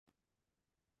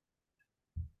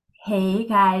Hey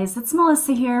guys, it's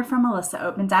Melissa here from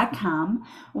melissaoatman.com.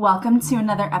 Welcome to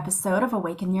another episode of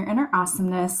Awaken Your Inner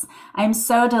Awesomeness. I'm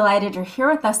so delighted you're here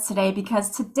with us today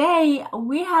because today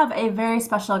we have a very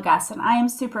special guest and I am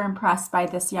super impressed by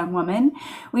this young woman.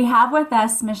 We have with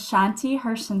us Miss Shanti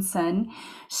Hershenson.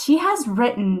 She has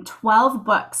written 12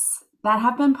 books that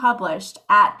have been published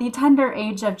at the tender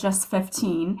age of just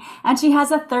 15, and she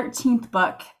has a 13th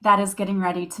book that is getting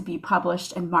ready to be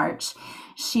published in March.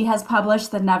 She has published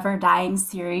the Never Dying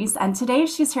series, and today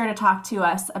she's here to talk to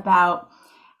us about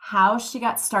how she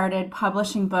got started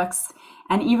publishing books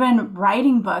and even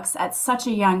writing books at such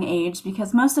a young age,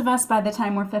 because most of us by the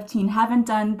time we're 15 haven't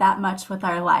done that much with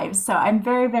our lives. So I'm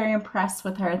very, very impressed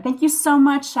with her. Thank you so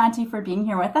much, Shanti, for being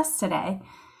here with us today.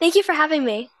 Thank you for having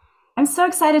me. I'm so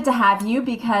excited to have you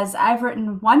because I've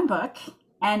written one book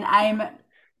and I'm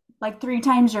like three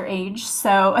times your age,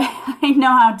 so I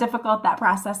know how difficult that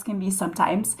process can be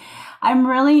sometimes. I'm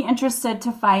really interested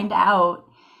to find out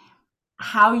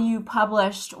how you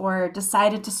published or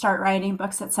decided to start writing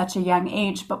books at such a young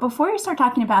age. But before you start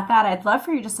talking about that, I'd love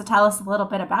for you just to tell us a little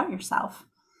bit about yourself.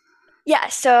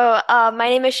 My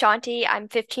name is Shanti. I'm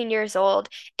 15 years old,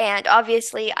 and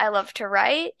obviously, I love to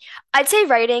write. I'd say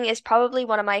writing is probably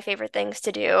one of my favorite things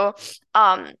to do,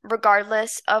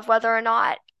 regardless of whether or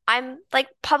not I'm like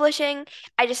publishing.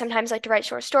 I just sometimes like to write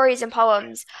short stories and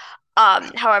poems.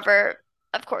 However,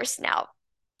 of course, now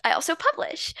I also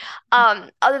publish.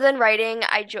 Other than writing,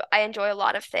 I enjoy a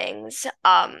lot of things.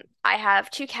 I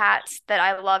have two cats that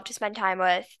I love to spend time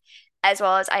with, as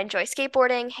well as I enjoy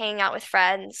skateboarding, hanging out with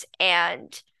friends,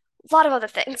 and a lot of other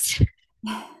things.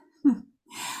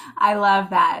 I love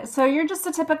that. So you're just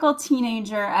a typical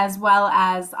teenager as well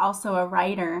as also a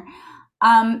writer.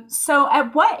 So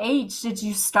at what age did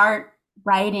you start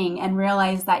writing and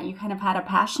realize that you kind of had a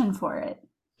passion for it?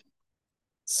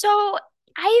 So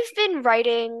I've been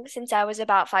writing since I was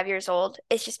about 5 years old.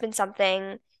 It's just been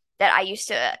something that I used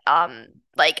to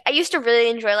I used to really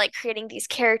enjoy like creating these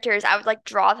characters. I would like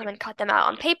draw them and cut them out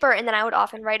on paper, and then I would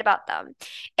often write about them.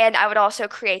 And I would also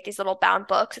create these little bound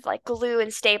books with like glue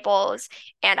and staples,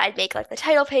 and I'd make like the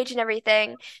title page and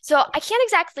everything. So I can't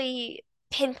exactly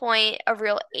pinpoint a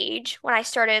real age when I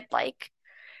started like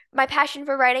my passion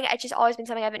for writing. It's just always been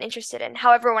something I've been interested in.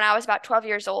 However, when I was about 12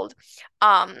 years old,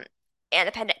 um, and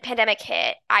the pandemic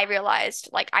hit, I realized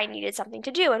like I needed something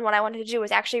to do. And what I wanted to do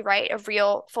was actually write a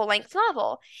real full-length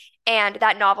novel. And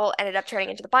that novel ended up turning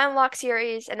into the Biome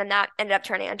series, and then that ended up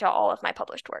turning into all of my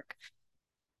published work.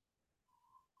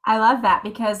 I love that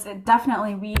because it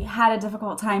definitely we had a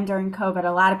difficult time during COVID. A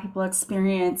lot of people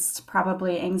experienced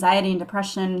probably anxiety and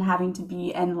depression having to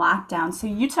be in lockdown. So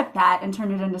you took that and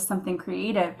turned it into something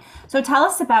creative. So tell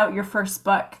us about your first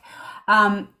book.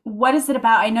 What is it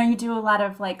about? I know you do a lot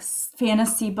of like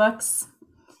fantasy books.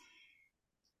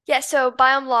 Yeah, so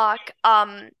Biome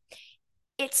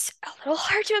it's a little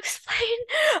hard to explain.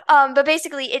 But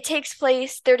basically, it takes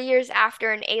place 30 years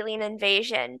after an alien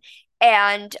invasion,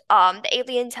 and the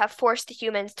aliens have forced the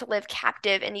humans to live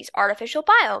captive in these artificial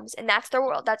biomes, and that's their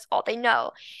world. That's all they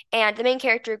know. And the main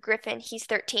character, Griffin, he's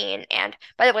 13. And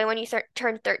by the way, when you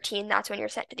turn 13, that's when you're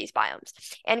sent to these biomes.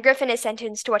 And Griffin is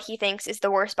sentenced to what he thinks is the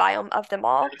worst biome of them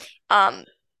all. Um,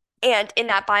 and in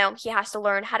that biome, he has to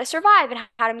learn how to survive and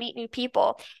how to meet new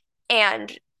people.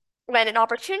 And when an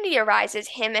opportunity arises,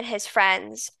 him and his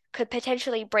friends could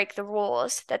potentially break the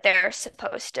rules that they're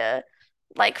supposed to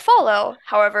like follow.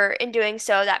 However, in doing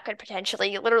so, that could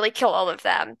potentially literally kill all of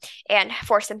them and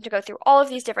force them to go through all of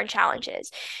these different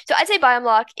challenges. So I'd say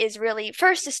Biomlock is really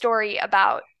first a story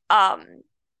about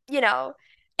you know,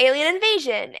 alien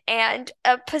invasion and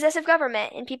a possessive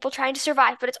government and people trying to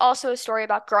survive, but it's also a story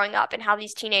about growing up and how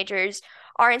these teenagers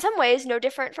are in some ways no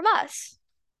different from us.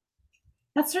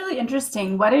 That's really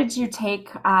interesting. What did you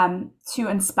take to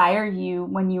inspire you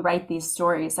when you write these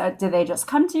stories? Do they just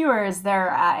come to you, or is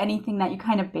there anything that you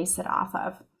kind of base it off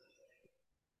of?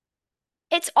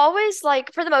 It's always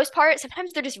like, for the most part,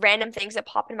 sometimes they're just random things that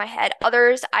pop in my head.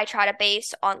 Others I try to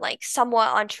base on like somewhat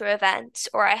on true events,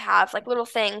 or I have like little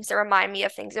things that remind me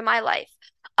of things in my life.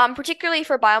 Particularly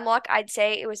for Biomlock, I'd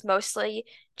say it was mostly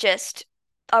just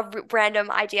a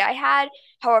random idea I had.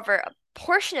 However, a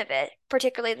portion of it,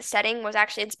 particularly the setting, was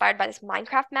actually inspired by this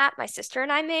Minecraft map my sister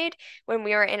and I made when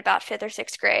we were in about fifth or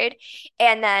sixth grade.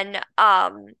 And then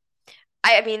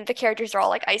I mean, the characters are all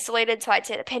like isolated, so I'd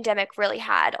say the pandemic really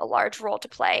had a large role to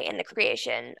play in the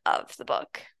creation of the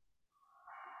book.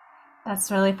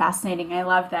 That's really fascinating. I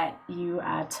love that you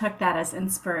took that as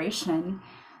inspiration.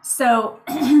 So,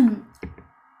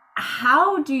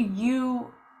 how do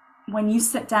you, when you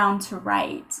sit down to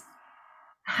write,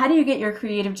 how do you get your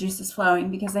creative juices flowing?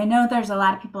 Because I know there's a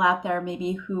lot of people out there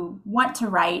maybe who want to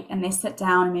write and they sit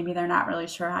down and maybe they're not really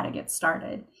sure how to get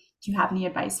started. Do you have any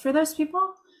advice for those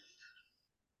people?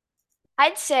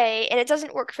 I'd say, and it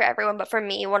doesn't work for everyone, but for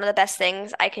me, one of the best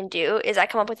things I can do is I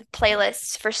come up with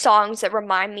playlists for songs that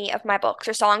remind me of my books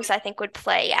or songs I think would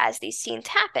play as these scenes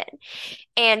happen.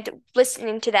 And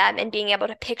listening to them and being able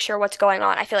to picture what's going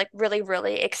on, I feel like really,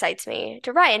 really excites me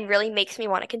to write and really makes me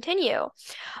want to continue.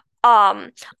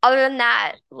 Um, Other than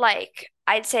that, like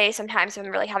I'd say sometimes if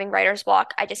I'm really having writer's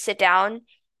block, I just sit down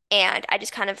and I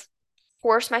just kind of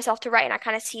force myself to write and I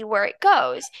kind of see where it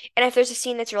goes. And if there's a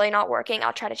scene that's really not working,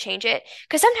 I'll try to change it.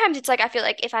 Because sometimes it's like I feel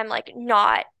like if I'm like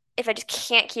not, if I just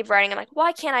can't keep writing, I'm like,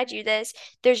 why can't I do this?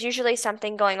 There's usually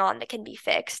something going on that can be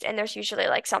fixed. And there's usually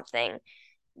like something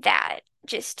that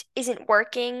just isn't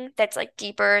working that's like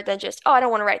deeper than just, oh, I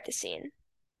don't want to write this scene.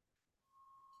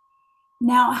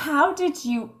 Now, how did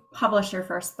you publish your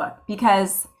first book?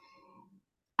 Because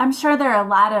I'm sure there are a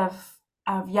lot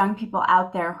of young people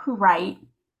out there who write,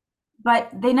 but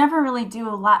they never really do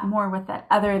a lot more with it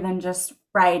other than just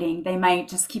writing. They might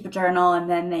just keep a journal and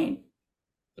then they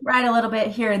write a little bit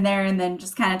here and there and then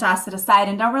just kind of toss it aside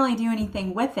and don't really do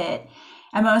anything with it.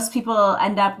 And most people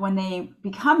end up when they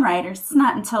become writers, it's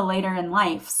not until later in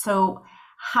life. So,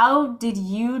 how did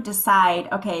you decide,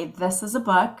 okay, this is a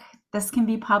book, this can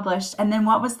be published? And then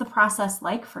what was the process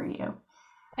like for you?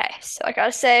 Okay, so I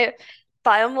gotta say,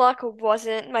 Biomlock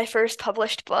wasn't my first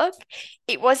published book.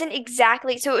 It wasn't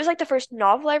exactly, so it was like the first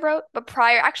novel I wrote, but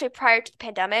prior to the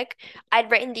pandemic, I'd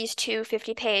written these two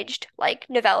 50-paged like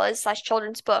novellas slash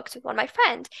children's books with one of my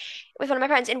friends,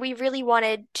 and we really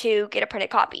wanted to get a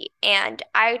printed copy. And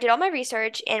I did all my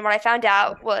research, and what I found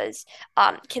out was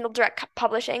Kindle Direct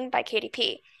Publishing by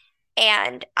KDP.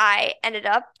 And I ended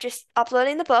up just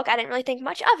uploading the book. I didn't really think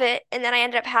much of it. And then I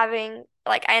ended up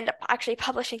actually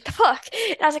publishing the book.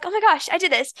 And I was like, oh my gosh, I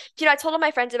did this. I told all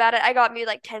my friends about it. I got maybe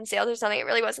like 10 sales or something. It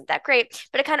really wasn't that great,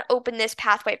 but it kind of opened this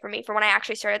pathway for me for when I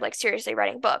actually started like seriously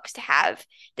writing books to have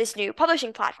this new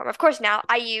publishing platform. Of course, now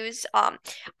I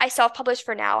self-publish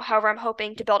for now. However, I'm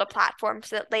hoping to build a platform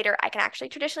so that later I can actually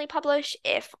traditionally publish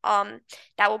if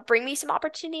that will bring me some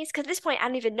opportunities. Because at this point, I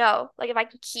don't even know. Like if I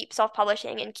can keep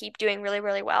self-publishing and keep doing really,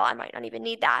 really well, I might not even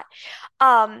need that.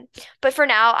 Um, but for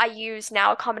now, I use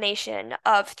now a combination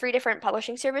of three different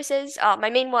publishing services. My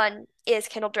main one is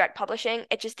Kindle Direct Publishing.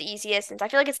 It's just the easiest since I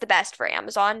feel like it's the best for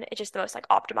Amazon. It's just the most like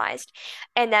optimized.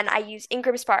 And then I use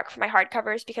Ingram Spark for my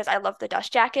hardcovers because I love the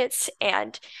dust jackets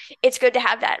and it's good to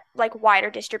have that like wider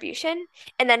distribution.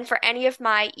 And then for any of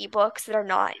my ebooks that are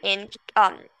not in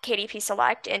KDP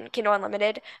Select and Kindle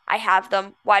Unlimited, I have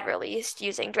them wide released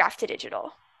using Draft to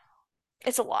Digital.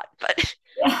 It's a lot, but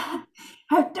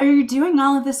Are you doing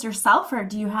all of this yourself, or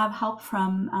do you have help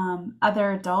from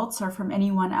other adults or from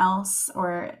anyone else?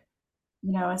 Or,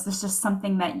 is this just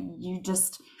something that you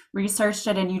just researched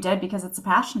it and you did because it's a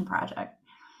passion project?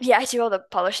 yeah, I do all the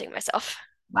publishing myself.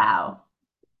 Wow.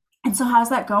 And so, how's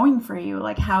that going for you?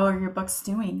 Like, how are your books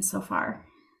doing so far?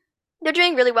 They're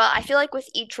doing really well. I feel like with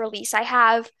each release I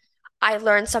have, I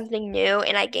learn something new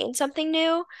and I gain something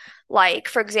new. Like,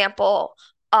 for example,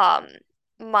 um,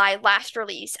 my last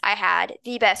release, I had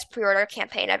the best pre-order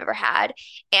campaign I've ever had.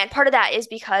 And part of that is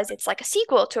because it's like a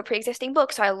sequel to a pre-existing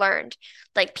book. So I learned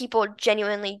like people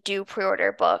genuinely do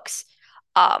pre-order books.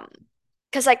 Um,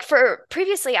 because like for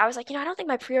previously, I was like, I don't think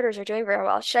my pre-orders are doing very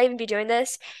well. Should I even be doing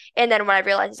this? And then when I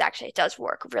realized is actually it does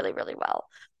work really, really well.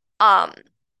 Um,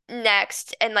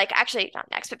 Next, and like actually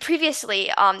not next, but previously,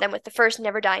 then with the first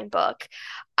Never Dying book,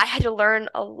 I had to learn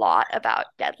a lot about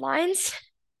deadlines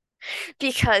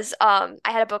because I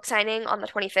had a book signing on the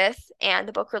 25th and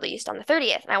the book released on the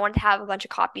 30th, and I wanted to have a bunch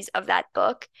of copies of that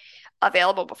book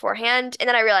available beforehand. And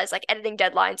then I realized like editing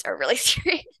deadlines are really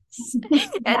serious and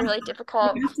Yeah, really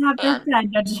difficult. you have to have And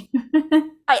deadline, don't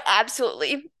you? I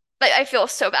absolutely like I feel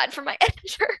so bad for my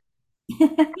editor.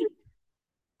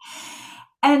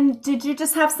 And did you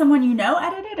just have someone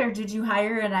edit it, or did you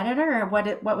hire an editor, or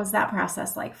what was that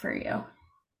process like for you?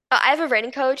 I have a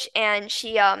writing coach and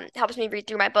she helps me read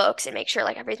through my books and make sure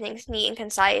like everything's neat and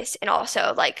concise. And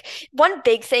also like one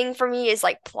big thing for me is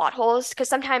like plot holes because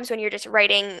sometimes when you're just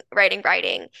writing,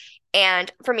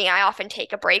 and for me, I often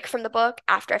take a break from the book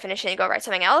after I finish it and go write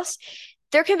something else.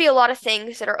 There can be a lot of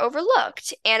things that are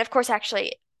overlooked. And of course,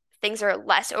 actually, things are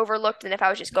less overlooked than if I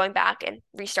was just going back and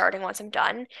restarting once I'm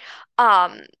done.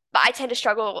 Um, but I tend to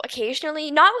struggle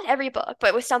occasionally, not with every book,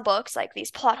 but with some books, like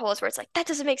these plot holes where it's like, that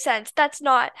doesn't make sense. That's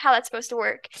not how that's supposed to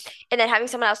work. And then having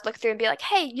someone else look through and be like,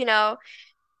 hey,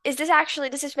 does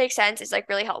this make sense is like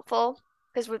really helpful.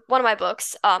 because with one of my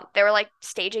books, they were like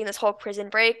staging this whole prison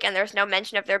break, and there's no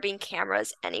mention of there being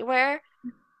cameras anywhere,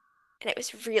 and it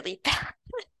was really bad.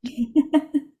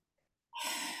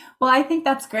 Well, I think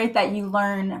that's great that you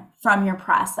learn from your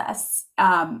process,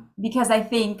 because I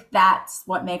think that's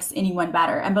what makes anyone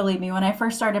better. And believe me, when I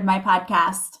first started my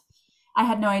podcast, I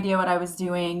had no idea what I was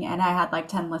doing, and I had like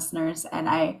 10 listeners. And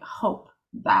I hope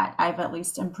that I've at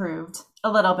least improved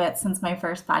a little bit since my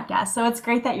first podcast. So it's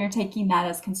great that you're taking that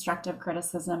as constructive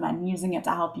criticism and using it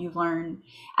to help you learn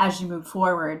as you move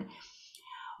forward.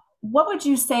 What would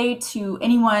you say to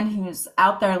anyone who's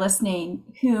out there listening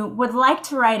who would like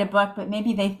to write a book, but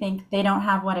maybe they think they don't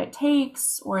have what it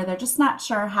takes, or they're just not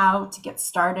sure how to get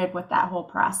started with that whole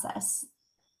process?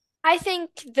 I think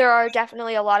there are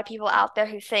definitely a lot of people out there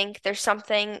who think there's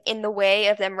something in the way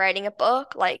of them writing a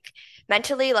book, like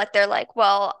mentally, like they're like,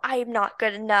 well, I'm not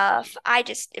good enough. I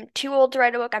just am too old to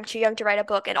write a book. I'm too young to write a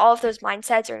book. And all of those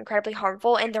mindsets are incredibly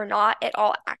harmful, and they're not at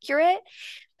all accurate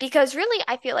because really,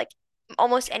 I feel like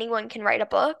almost anyone can write a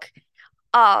book.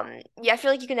 Yeah, I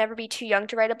feel like you can never be too young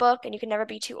to write a book, and you can never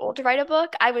be too old to write a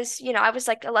book. I was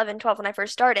like 11, 12 when I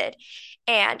first started,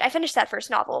 and I finished that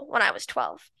first novel when I was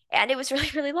 12. And it was really,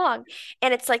 really long.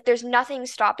 And it's like there's nothing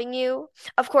stopping you.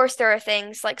 Of course, there are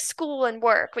things like school and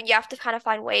work, but you have to kind of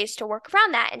find ways to work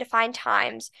around that and to find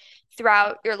times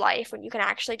throughout your life when you can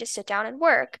actually just sit down and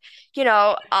work. You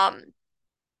know,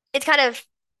 it's kind of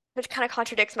which kind of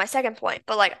contradicts my second point,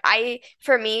 but like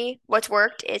for me, what's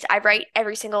worked is I write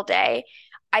every single day.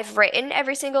 I've written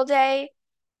every single day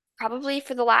probably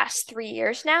for the last 3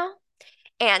 years now,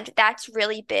 and that's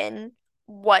really been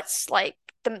what's like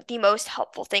the most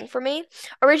helpful thing for me.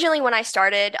 Originally, when I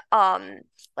started,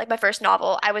 like my first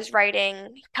novel, I was writing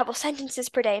a couple sentences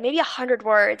per day, maybe 100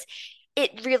 words.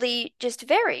 It really just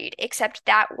varied, except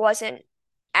that wasn't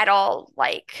at all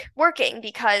like working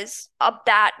because of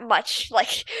that much.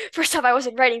 Like, first off, I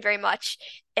wasn't writing very much.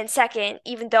 And second,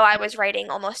 even though I was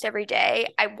writing almost every day,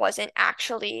 I wasn't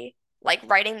actually like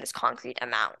writing this concrete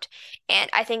amount. And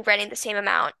I think writing the same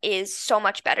amount is so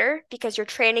much better because you're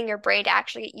training your brain to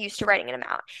actually get used to writing an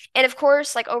amount. And of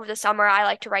course, like over the summer, I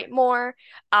like to write more.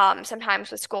 Sometimes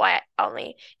with school,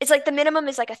 it's like the minimum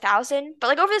is like 1,000, but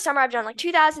like over the summer, I've done like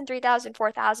 2,000, 3,000,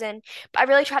 4,000. But I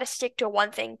really try to stick to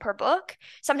one thing per book.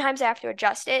 Sometimes I have to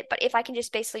adjust it, but if I can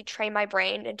just basically train my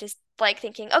brain and just like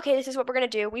thinking, okay, this is what we're gonna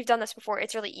do. We've done this before.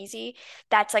 It's really easy.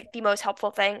 That's like the most helpful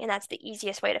thing, and that's the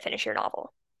easiest way to finish your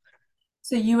novel.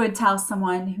 So you would tell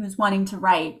someone who's wanting to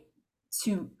write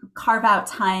to carve out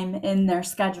time in their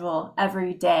schedule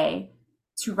every day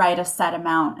to write a set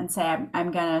amount and say,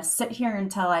 I'm going to sit here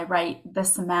until I write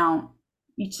this amount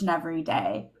each and every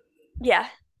day. Yeah.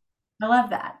 I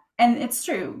love that. And it's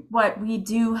true. What we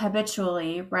do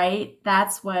habitually, right?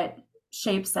 That's what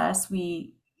shapes us.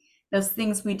 Those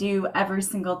things we do every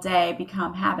single day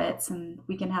become habits, and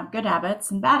we can have good habits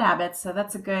and bad habits. So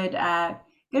that's a good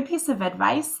piece of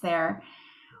advice there.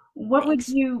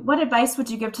 Thanks. What advice would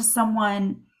you give to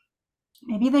someone?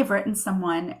 Maybe they've written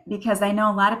someone, because I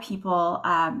know a lot of people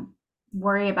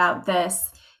worry about this.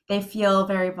 They feel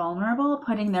very vulnerable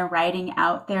putting their writing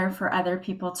out there for other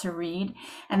people to read,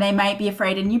 and they might be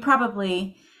afraid. And you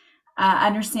probably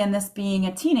understand this being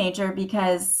a teenager,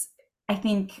 because I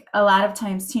think a lot of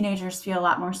times teenagers feel a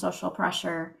lot more social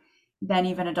pressure than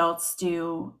even adults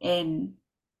do in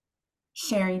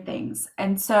sharing things.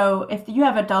 And so if you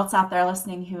have adults out there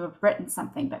listening who have written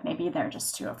something, but maybe they're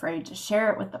just too afraid to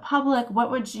share it with the public,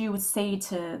 what would you say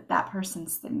to that person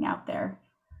sitting out there?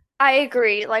 I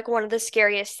agree. Like one of the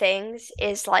scariest things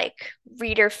is like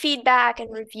reader feedback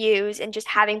and reviews and just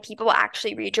having people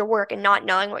actually read your work and not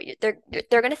knowing what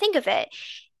they're going to think of it.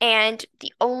 And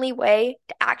the only way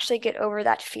to actually get over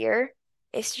that fear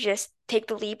is to just take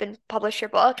the leap and publish your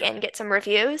book and get some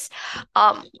reviews.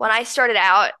 When I started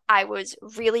out, I was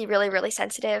really, really, really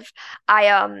sensitive.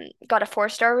 I got a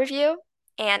 4-star review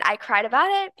and I cried about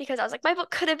it because I was like, my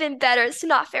book could have been better. It's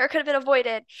not fair. It could have been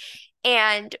avoided.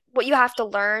 And what you have to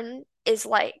learn is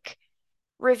like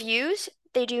reviews,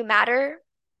 they do matter,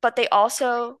 but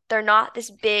they're not this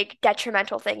big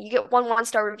detrimental thing. You get one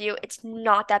star review, it's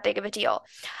not that big of a deal.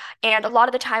 And a lot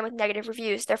of the time with negative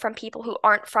reviews, they're from people who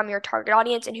aren't from your target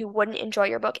audience and who wouldn't enjoy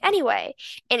your book anyway.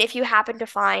 And if you happen to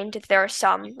find that there are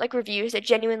some like reviews that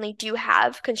genuinely do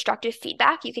have constructive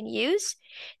feedback you can use,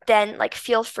 then like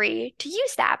feel free to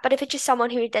use that. But if it's just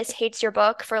someone who just hates your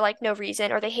book for like no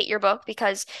reason, or they hate your book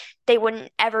because they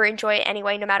wouldn't ever enjoy it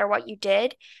anyway, no matter what you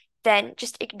did, then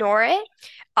just ignore it.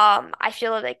 I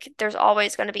feel like there's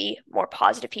always going to be more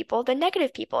positive people than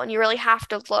negative people, and you really have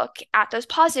to look at those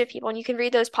positive people, and you can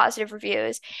read those positive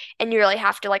reviews, and you really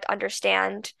have to like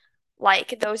understand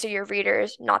like those are your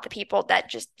readers, not the people that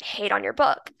just hate on your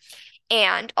book.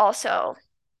 And also,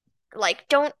 like,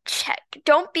 don't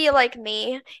be like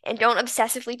me and don't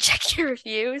obsessively check your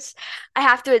reviews. I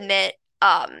have to admit,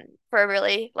 for a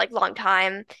really like long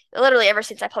time, literally ever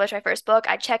since I published my first book,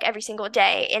 I check every single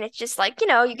day, and it's just like,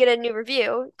 you get a new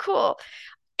review, cool.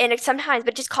 And it sometimes,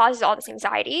 but it just causes all this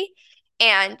anxiety.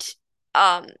 And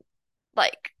um,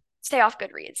 like, stay off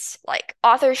Goodreads. Like,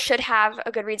 authors should have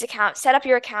a Goodreads account. Set up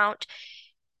your account.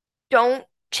 Don't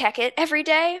check it every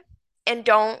day, and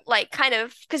don't like kind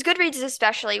of, because Goodreads is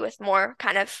especially with more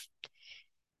kind of,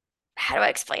 how do I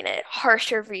explain it,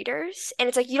 harsher readers. And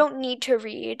it's like you don't need to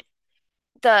read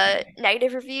the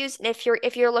negative reviews. And if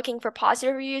you're looking for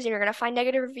positive reviews and you're gonna find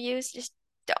negative reviews, just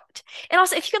don't. And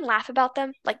also, if you can laugh about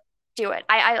them, like, do it.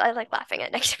 I like laughing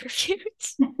at negative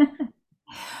reviews.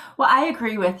 Well, I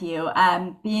agree with you.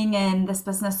 Being in this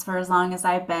business for as long as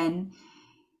I've been,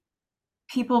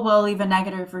 people will leave a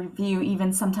negative review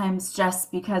even sometimes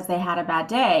just because they had a bad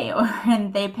day or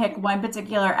and they pick one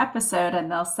particular episode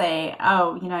and they'll say,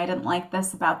 "Oh, I didn't like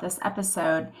this about this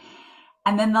episode."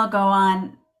 And then they'll go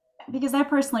on, because I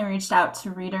personally reached out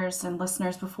to readers and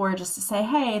listeners before just to say,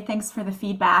 "Hey, thanks for the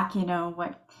feedback,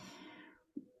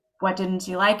 what didn't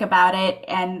you like about it?"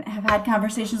 And have had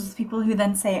conversations with people who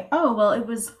then say, "Oh, well, it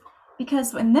was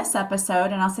because in this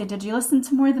episode," and I'll say, "Did you listen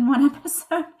to more than one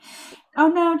episode?" "Oh,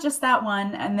 no, just that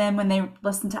one." And then when they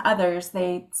listen to others,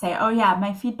 they say, "Oh, yeah,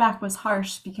 my feedback was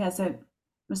harsh because it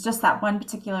was just that one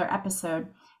particular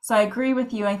episode." So I agree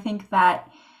with you. I think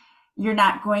that you're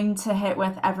not going to hit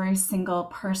with every single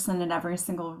person and every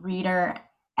single reader.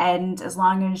 And as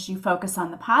long as you focus on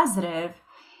the positive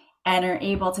and are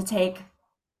able to take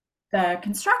the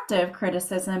constructive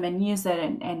criticism and use it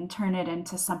and turn it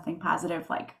into something positive,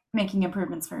 like making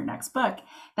improvements for your next book,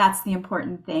 that's the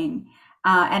important thing.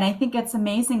 And I think it's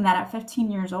amazing that at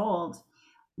 15 years old,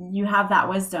 you have that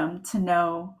wisdom to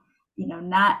know,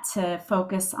 not to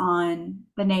focus on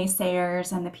the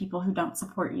naysayers and the people who don't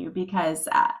support you, because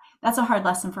that's a hard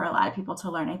lesson for a lot of people to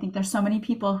learn. I think there's so many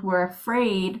people who are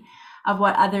afraid of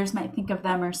what others might think of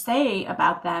them or say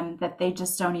about them that they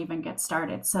just don't even get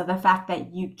started. So the fact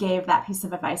that you gave that piece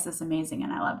of advice is amazing,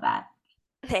 and I love that.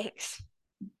 Thanks.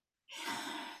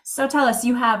 So tell us,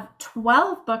 you have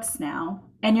 12 books now,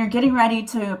 and you're getting ready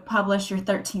to publish your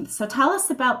 13th. So tell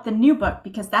us about the new book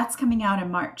because that's coming out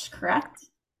in March, correct?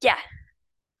 Yeah,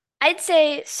 I'd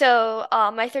say so.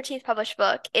 My 13th published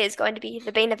book is going to be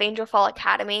The Bane of Angelfall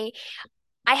Academy.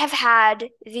 I have had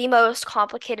the most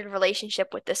complicated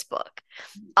relationship with this book.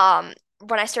 Um,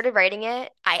 when I started writing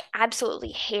it, I absolutely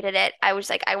hated it. I was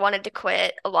like, I wanted to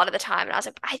quit a lot of the time, and I was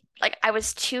like, I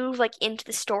was too like into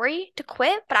the story to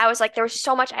quit. But I was like, there was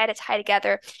so much I had to tie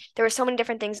together. There were so many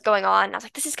different things going on. And I was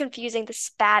like, this is confusing. This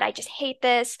is bad. I just hate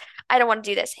this. I don't want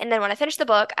to do this. And then when I finished the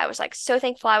book, I was like so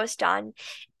thankful I was done.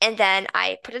 And then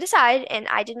I put it aside, and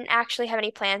I didn't actually have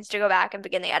any plans to go back and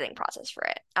begin the editing process for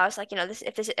it. I was like,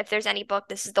 if there's any book,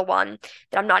 this is the one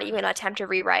that I'm not even gonna attempt to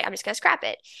rewrite. I'm just gonna scrap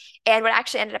it. And what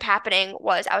actually ended up happening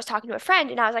was I was talking to a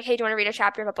friend, and I was like, hey, do you want to read a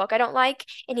chapter of a book I don't like?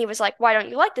 And he was like, why don't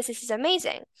you like this? This is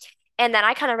amazing. And then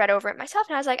I kind of read over it myself,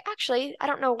 and I was like, actually, I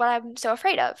don't know what I'm so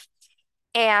afraid of.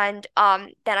 And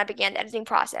then I began the editing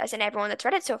process, and everyone that's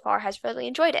read it so far has really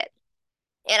enjoyed it.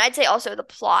 And I'd say also the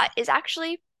plot is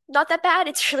actually not that bad.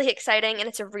 It's really exciting, and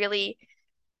it's a really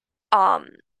um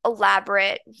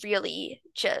elaborate, really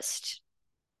just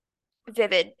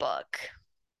vivid book.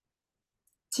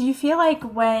 Do you feel like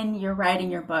when you're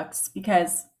writing your books,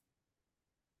 because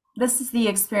this is the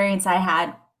experience I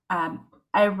had.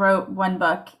 I wrote one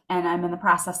book and I'm in the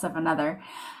process of another.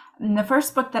 In the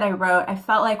first book that I wrote, I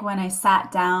felt like when I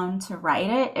sat down to write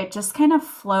it, it just kind of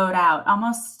flowed out,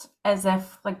 almost as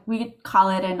if, like we call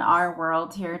it in our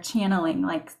world here, channeling.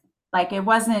 Like it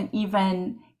wasn't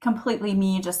even completely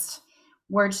me, just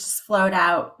words just flowed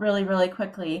out really, really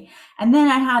quickly. And then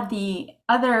I had the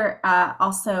other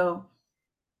also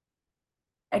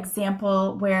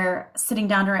example where sitting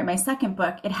down to write my second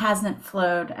book, it hasn't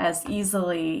flowed as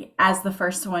easily as the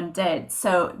first one did.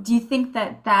 So, do you think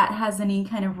that that has any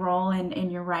kind of role in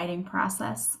your writing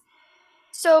process?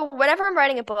 So whenever I'm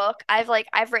writing a book, I've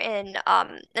written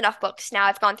enough books now.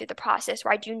 I've gone through the process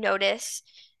where I do notice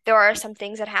there are some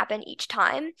things that happen each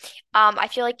time. I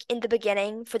feel like in the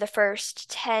beginning, for the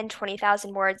first 10,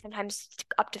 20,000 words, sometimes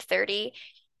up to 30,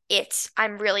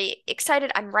 I'm really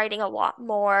excited. I'm writing a lot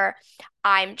more.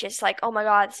 I'm just like, oh my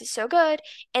God, this is so good.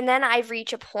 And then I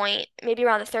reach a point, maybe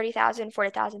around the 30,000,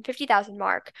 40,000, 50,000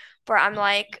 mark, where I'm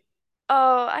like,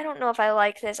 oh, I don't know if I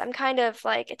like this. I'm kind of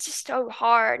like, it's just so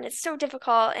hard and it's so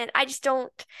difficult. And I just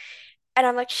don't, and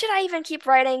I'm like, should I even keep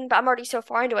writing? But I'm already so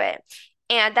far into it.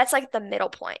 And that's like the middle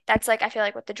point. That's like I feel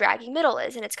like what the dragging middle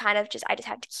is. And it's kind of just I just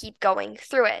have to keep going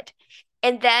through it.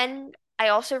 And then I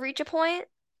also reach a point,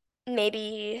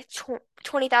 maybe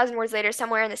 20,000 words later,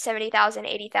 somewhere in the 70,000,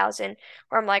 80,000,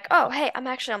 where I'm like, oh, hey, I'm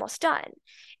actually almost done.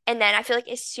 And then I feel like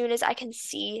as soon as I can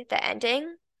see the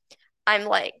ending, I'm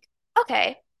like,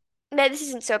 okay, no, this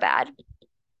isn't so bad.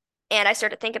 And I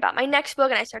start to think about my next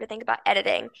book and I start to think about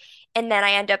editing. And then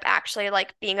I end up actually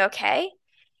like being okay.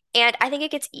 And I think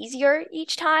it gets easier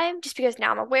each time just because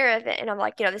now I'm aware of it and I'm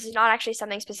like, this is not actually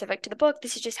something specific to the book.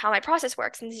 This is just how my process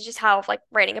works. And this is just how like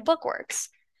writing a book works.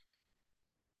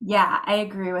 Yeah, I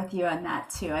agree with you on that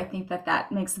too. I think that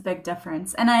that makes a big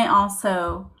difference. And I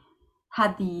also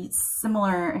had the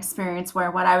similar experience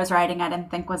where what I was writing I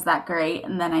didn't think was that great.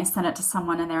 And then I sent it to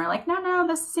someone and they were like, no, no,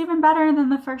 this is even better than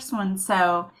the first one.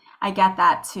 So I get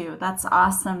that too. That's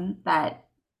awesome that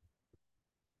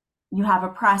you have a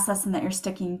process and that you're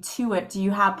sticking to it. Do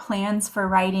you have plans for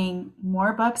writing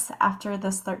more books after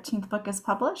this 13th book is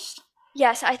published?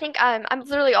 Yes, I think I'm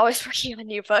literally always working on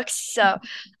new books. So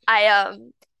I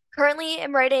currently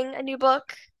am writing a new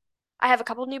book. I have a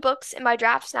couple new books in my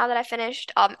drafts now that I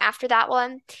finished after that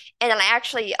one. And then I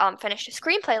actually finished a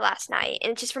screenplay last night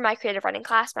and it's just for my creative writing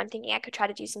class, but I'm thinking I could try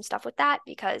to do some stuff with that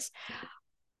because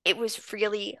it was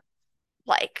really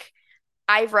like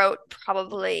I wrote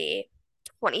probably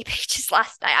 20 pages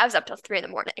last night. I was up till 3 in the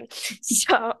morning.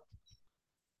 So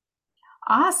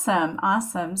Awesome,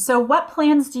 awesome. So what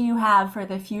plans do you have for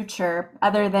the future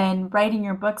other than writing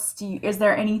your books? Is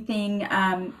there anything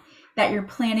that you're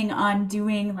planning on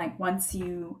doing like once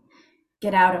you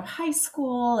get out of high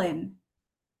school, and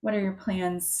what are your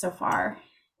plans so far?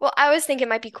 well, I was thinking it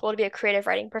might be cool to be a creative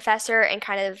writing professor and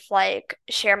kind of like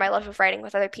share my love of writing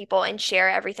with other people and share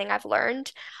everything I've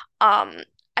learned. Um,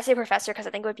 I say professor because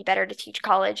I think it would be better to teach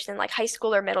college than like high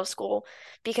school or middle school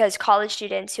because college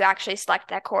students who actually select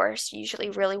that course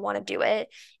usually really want to do it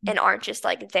and aren't just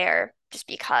like there just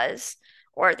because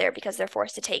or there because they're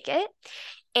forced to take it.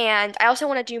 And I also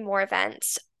want to do more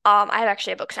events. I have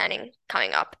actually a book signing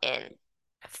coming up in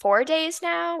 4 days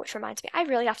now, which reminds me, I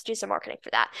really have to do some marketing for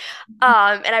that.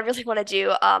 And I really want to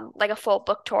do like a full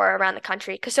book tour around the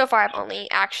country because so far I've only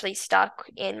actually stuck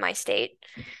in my state.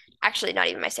 Actually, not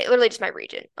even my state, literally just my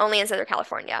region, only in Southern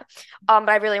California. But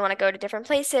I really want to go to different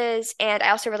places, and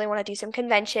I also really want to do some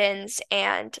conventions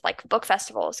and like book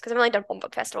festivals because I've only done one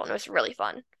book festival and it was really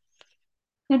fun.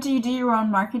 Now, do you do your own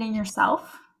marketing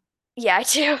yourself? Yeah, I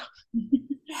do.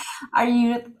 Are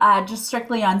you just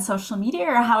strictly on social media,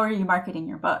 or how are you marketing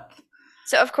your book?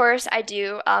 So of course I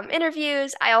do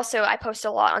interviews. I post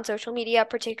a lot on social media,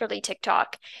 particularly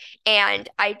TikTok, and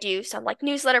I do some like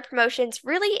newsletter promotions.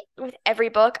 Really, with every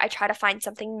book, I try to find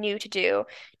something new to do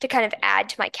to kind of add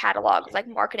to my catalog of like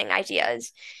marketing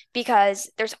ideas because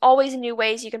there's always new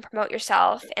ways you can promote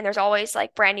yourself, and there's always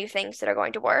like brand new things that are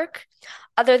going to work.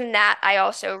 Other than that, I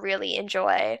also really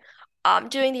enjoy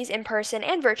doing these in-person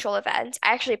and virtual events.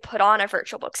 I actually put on a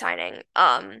virtual book signing.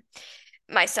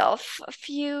 Myself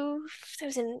it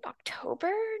was in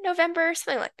October, November,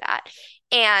 something like that.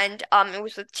 And it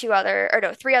was with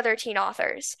three other teen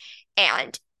authors.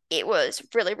 And it was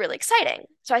really, really exciting.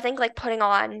 So I think like putting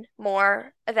on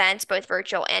more events, both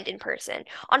virtual and in person.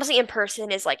 Honestly, in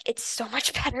person is like it's so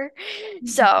much better.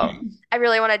 So I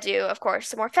really want to do, of course,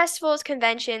 some more festivals,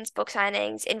 conventions, book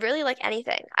signings, and really like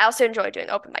anything. I also enjoy doing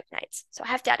open mic nights. So I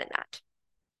have to add in that.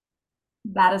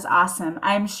 That is awesome.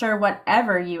 I'm sure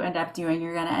whatever you end up doing,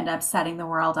 you're going to end up setting the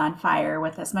world on fire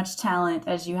with as much talent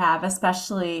as you have,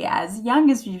 especially as young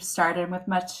as you've started, with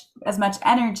as much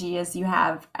energy as you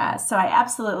have. So I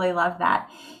absolutely love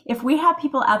that. If we have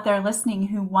people out there listening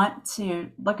who want to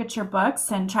look at your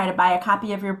books and try to buy a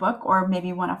copy of your book, or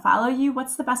maybe want to follow you,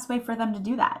 what's the best way for them to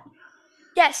do that?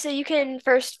 Yeah, so you can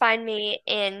first find me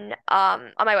in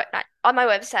on my not, on my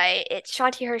website. It's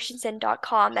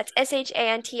shantihershenson.com. That's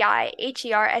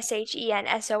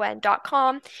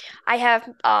ShantiHershenson.com. I have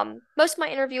most of my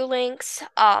interview links,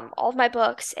 all of my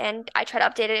books, and I try to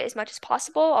update it as much as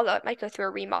possible, although it might go through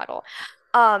a remodel.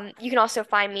 You can also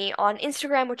find me on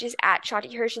Instagram, which is at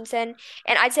Shanti Hershenson,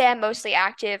 and I'd say I'm mostly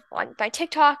active on my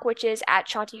TikTok, which is at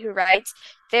Shanti Who Writes.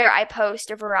 There I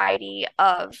post a variety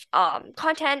of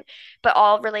content but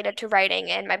all related to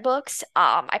writing and my books.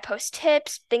 I post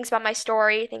tips, things about my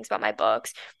story, things about my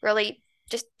books, really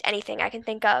just anything I can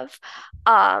think of.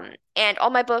 And all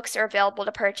my books are available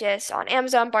to purchase on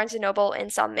Amazon, Barnes& and Noble, and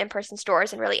some in-person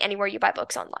stores, and really anywhere you buy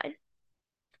books online.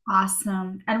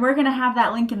 Awesome. And we're going to have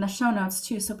that link in the show notes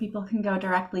too, so people can go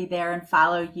directly there and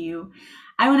follow you.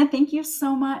 I want to thank you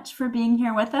so much for being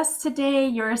here with us today.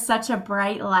 You're such a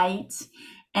bright light,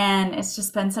 And it's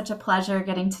just been such a pleasure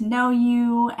getting to know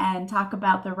you and talk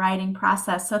about the writing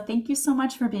process. So thank you so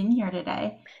much for being here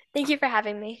today. Thank you for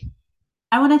having me.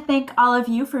 I want to thank all of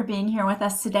you for being here with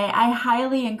us today. I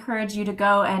highly encourage you to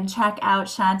go and check out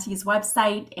Shanti's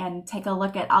website and take a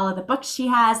look at all of the books she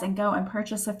has and go and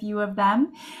purchase a few of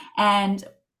them. And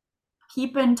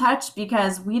keep in touch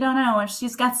because we don't know if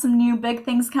she's got some new big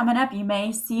things coming up. You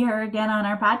may see her again on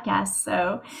our podcast.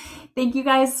 So thank you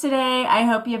guys today. I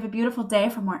hope you have a beautiful day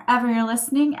from wherever you're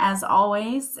listening. As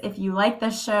always, if you like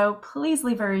this show, please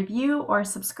leave a review or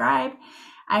subscribe.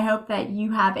 I hope that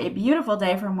you have a beautiful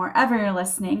day from wherever you're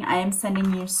listening. I am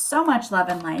sending you so much love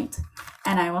and light,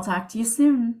 and I will talk to you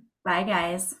soon. Bye,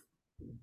 guys.